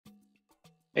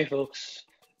Hey folks,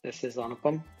 this is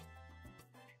Anupam.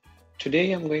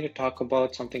 Today I'm going to talk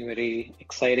about something very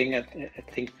exciting. I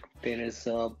think there's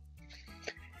a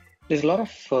lot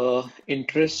of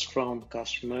interest from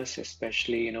customers,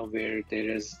 especially where there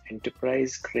is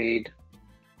enterprise grade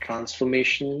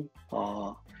transformation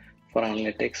for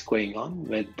analytics going on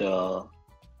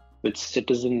with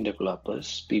citizen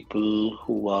developers, people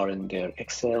who are in their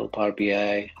Excel, Power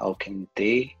BI. How can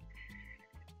they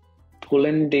pull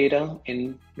in data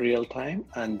in real time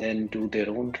and then do their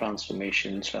own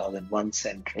transformations rather than one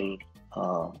central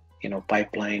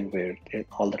pipeline where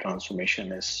all the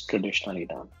transformation is traditionally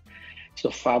done. So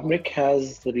Fabric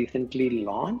has recently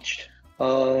launched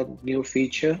a new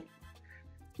feature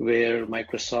where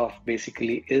Microsoft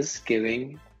basically is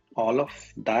giving all of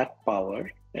that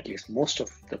power, at least most of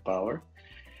the power,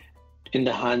 in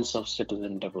the hands of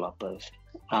citizen developers.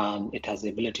 It has the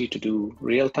ability to do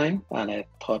real time. And I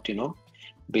thought,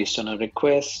 based on a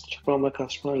request from a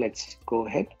customer, let's go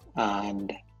ahead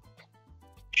and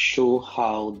show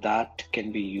how that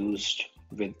can be used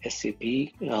with SAP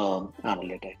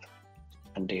analytics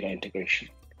and data integration.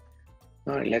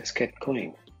 All right, let's get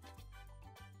going.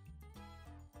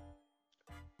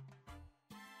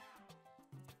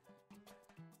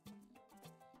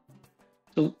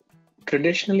 So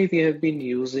traditionally, we have been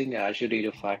using Azure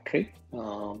Data Factory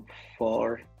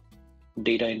for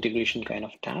data integration kind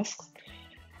of tasks.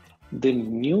 The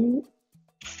new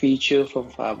feature from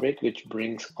Fabric, which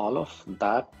brings all of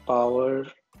that power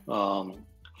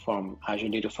from Azure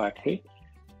Data Factory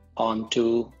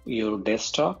onto your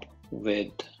desktop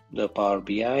with the Power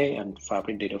BI and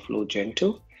Fabric Dataflow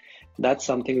Gen2, that's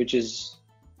something which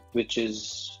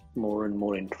is more and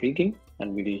more intriguing,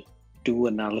 and we'll do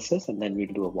analysis and then we'll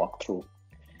do a walkthrough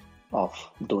of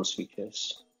those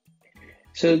features.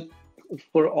 So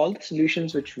for all the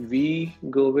solutions which we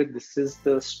go with, this is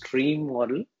the stream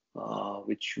model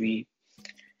which we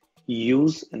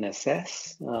use and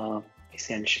assess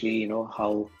essentially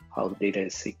how the data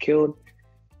is secured,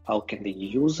 how can the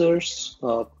users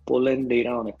pull in data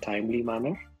on a timely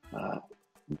manner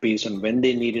based on when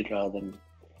they need it rather than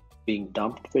being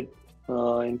dumped with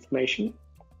information,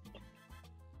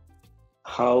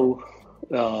 how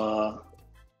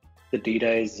the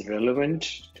data is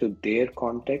relevant to their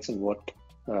context and what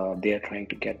they are trying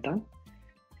to get done,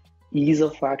 ease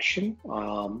of action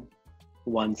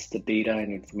once the data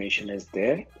and information is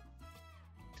there,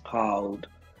 how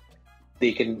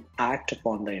they can act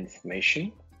upon the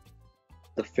information.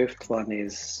 The fifth one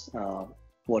is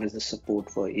what is the support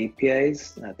for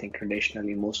APIs. I think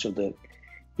traditionally most of the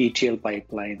ETL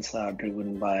pipelines are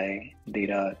driven by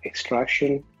data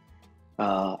extraction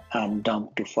and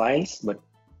dump to files, but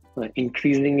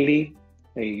increasingly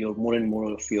more and more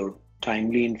of your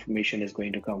timely information is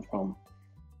going to come from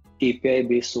API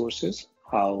based sources,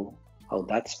 how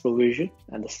that's provisioned.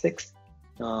 And the sixth,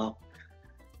 I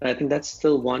think that's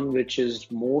the one which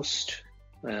is most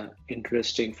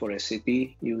interesting for SAP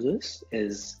users,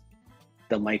 is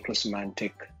the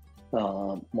microsemantic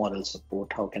model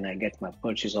support. How can I get my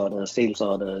purchase orders, sales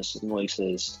orders,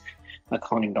 invoices,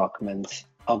 accounting documents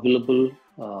available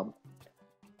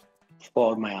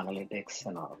for my analytics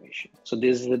and automation? So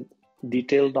there's a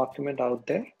detailed document out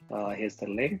there. Here's the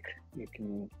link. You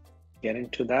can get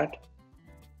into that.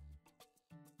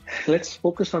 Let's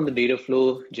focus on the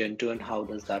Dataflow Gen2 and how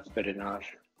does that fit in our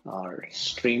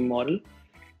stream model.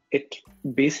 It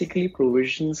basically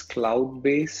provisions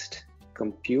cloud-based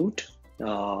compute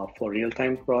for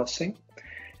real-time processing.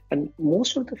 And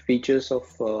most of the features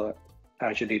of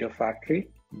Azure Data Factory,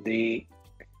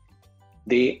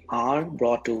 they are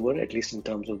brought over, at least in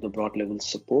terms of the broad level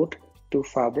support, to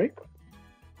Fabric.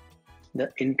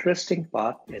 The interesting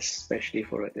part, especially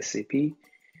for SAP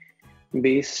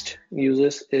based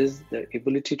users, is the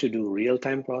ability to do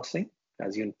real-time processing.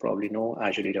 As you probably know,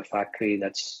 Azure Data Factory,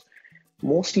 that's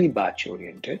mostly batch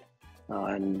oriented,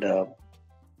 and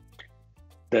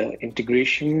the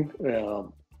integration,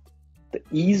 the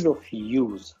ease of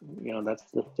use, that's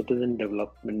the citizen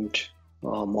development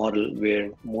model,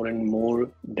 where more and more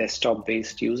desktop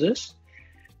based users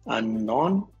and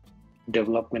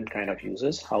non-development kind of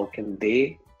users, how can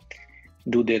they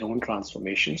do their own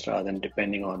transformations rather than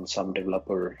depending on some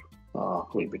developer who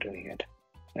will be doing it,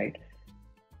 right?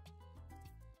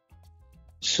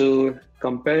 So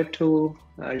compared to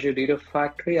Azure Data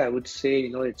Factory, I would say,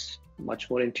 it's much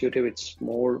more intuitive. It's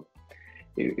more,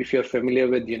 if you're familiar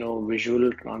with,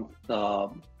 visual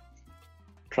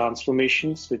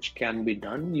transformations, which can be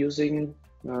done using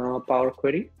Power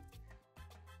Query,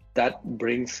 that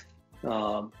brings,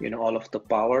 all of the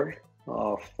power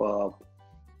of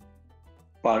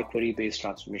Power Query based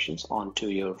transformations onto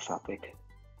your Fabric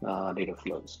data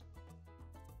flows.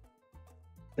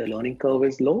 The learning curve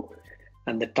is low,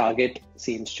 and the target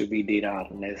seems to be data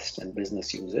analysts and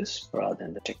business users rather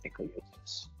than the technical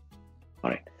users. All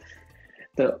right.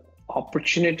 The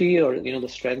opportunity, or the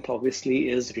strength obviously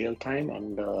is real time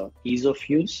and ease of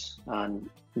use, and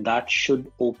that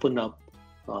should open up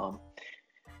a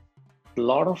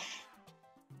lot of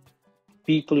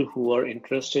people who are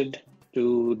interested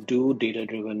to do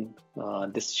data-driven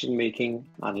decision-making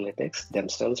analytics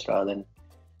themselves rather than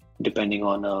depending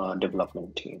on a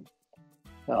development team.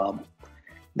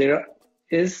 There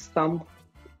is some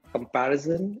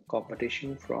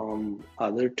competition from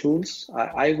other tools.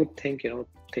 I would think of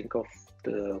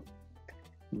the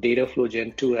Dataflow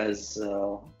Gen2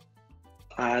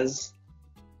 as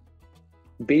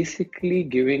basically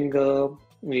giving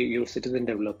your citizen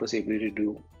developers the ability to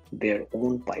do their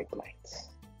own pipelines.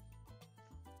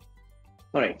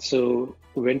 All right, so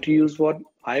when to use what?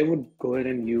 I would go ahead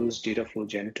and use Dataflow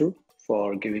Gen2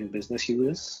 for giving business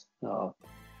users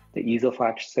the ease of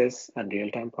access and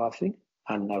real-time processing,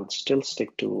 and I would still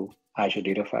stick to Azure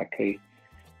Data Factory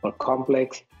for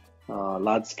complex,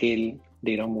 large-scale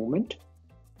data movement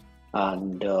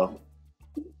and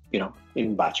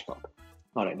in batch mode.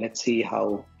 All right, let's see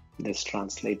how this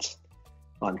translates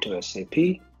onto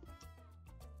SAP.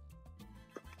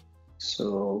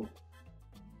 So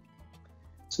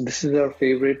this is our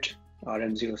favorite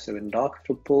RM07 docs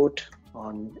report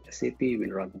on SAP. We'll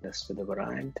run this with a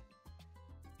variant.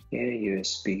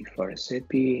 USB for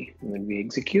SAP. When we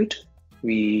execute,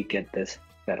 we get this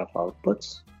set of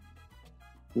outputs.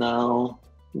 Now,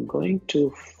 going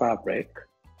to Fabric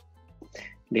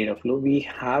Dataflow, we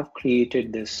have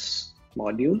created this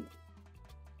module,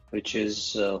 which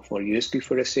is for USB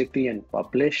for SAP, and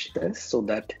published this so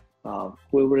that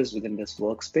whoever is within this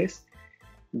workspace,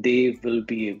 they will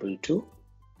be able to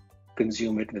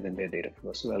consume it within their data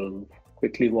flow. So I'll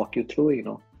quickly walk you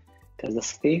through, there's the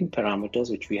same parameters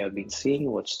which we have been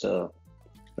seeing. What's the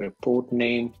report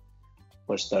name?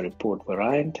 What's the report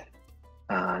variant?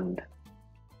 And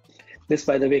this,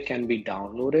 by the way, can be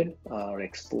downloaded or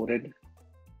exported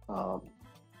to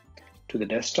the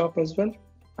desktop as well.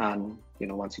 And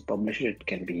once you publish it, it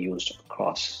can be used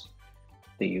across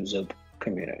the user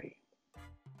community.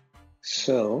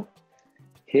 So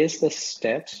here's the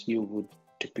steps you would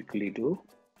typically do.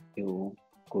 You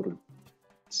go to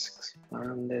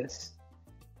expand this,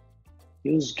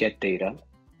 use get data,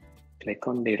 click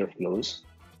on data flows.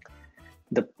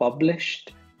 The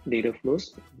published data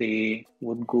flows, they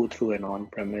would go through an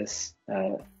on-premise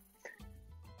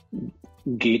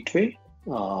gateway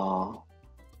for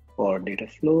data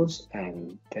flows,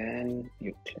 and then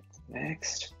you click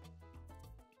next.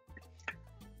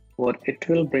 What it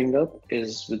will bring up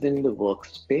is within the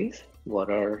workspace, what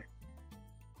are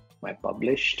my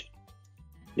published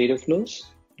data flows.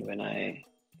 When I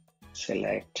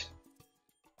select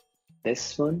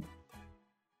this one,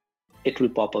 it will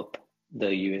pop up the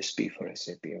USB for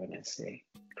SAP. When I say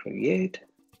create,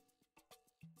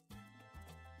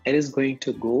 it is going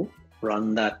to go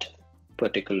run that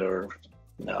particular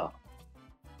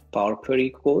Power Query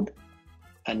code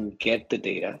and get the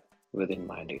data within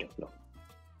my data flow.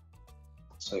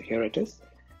 So here it is.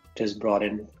 It has brought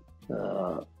in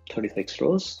 36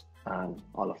 rows and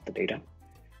all of the data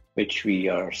which we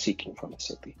are seeking from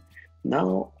SAP.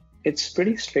 Now, it's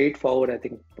pretty straightforward. I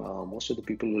think most of the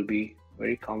people will be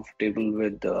very comfortable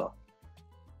with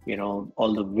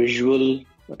all the visual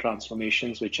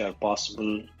transformations which are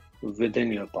possible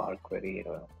within your Power Query.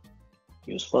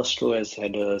 Use first row as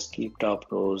headers, keep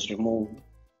top rows, remove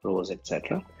rows,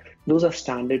 etc. Those are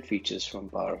standard features from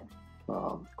Power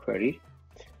Query,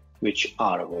 which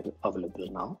are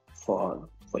available now for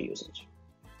usage.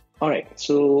 All right,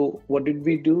 so what did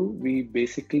we do? We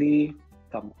basically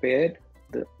compared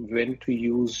when to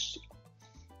use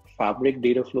Fabric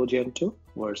Dataflow Gen2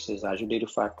 versus Azure Data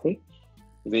Factory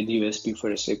with USB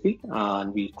for SAP,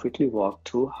 and we quickly walked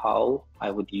through how I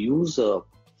would use a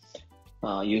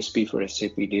USB for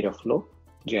SAP Dataflow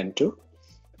Gen2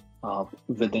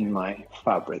 within my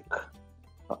Fabric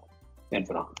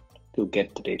environment to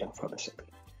get the data from SAP.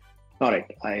 All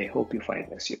right, I hope you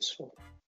find this useful.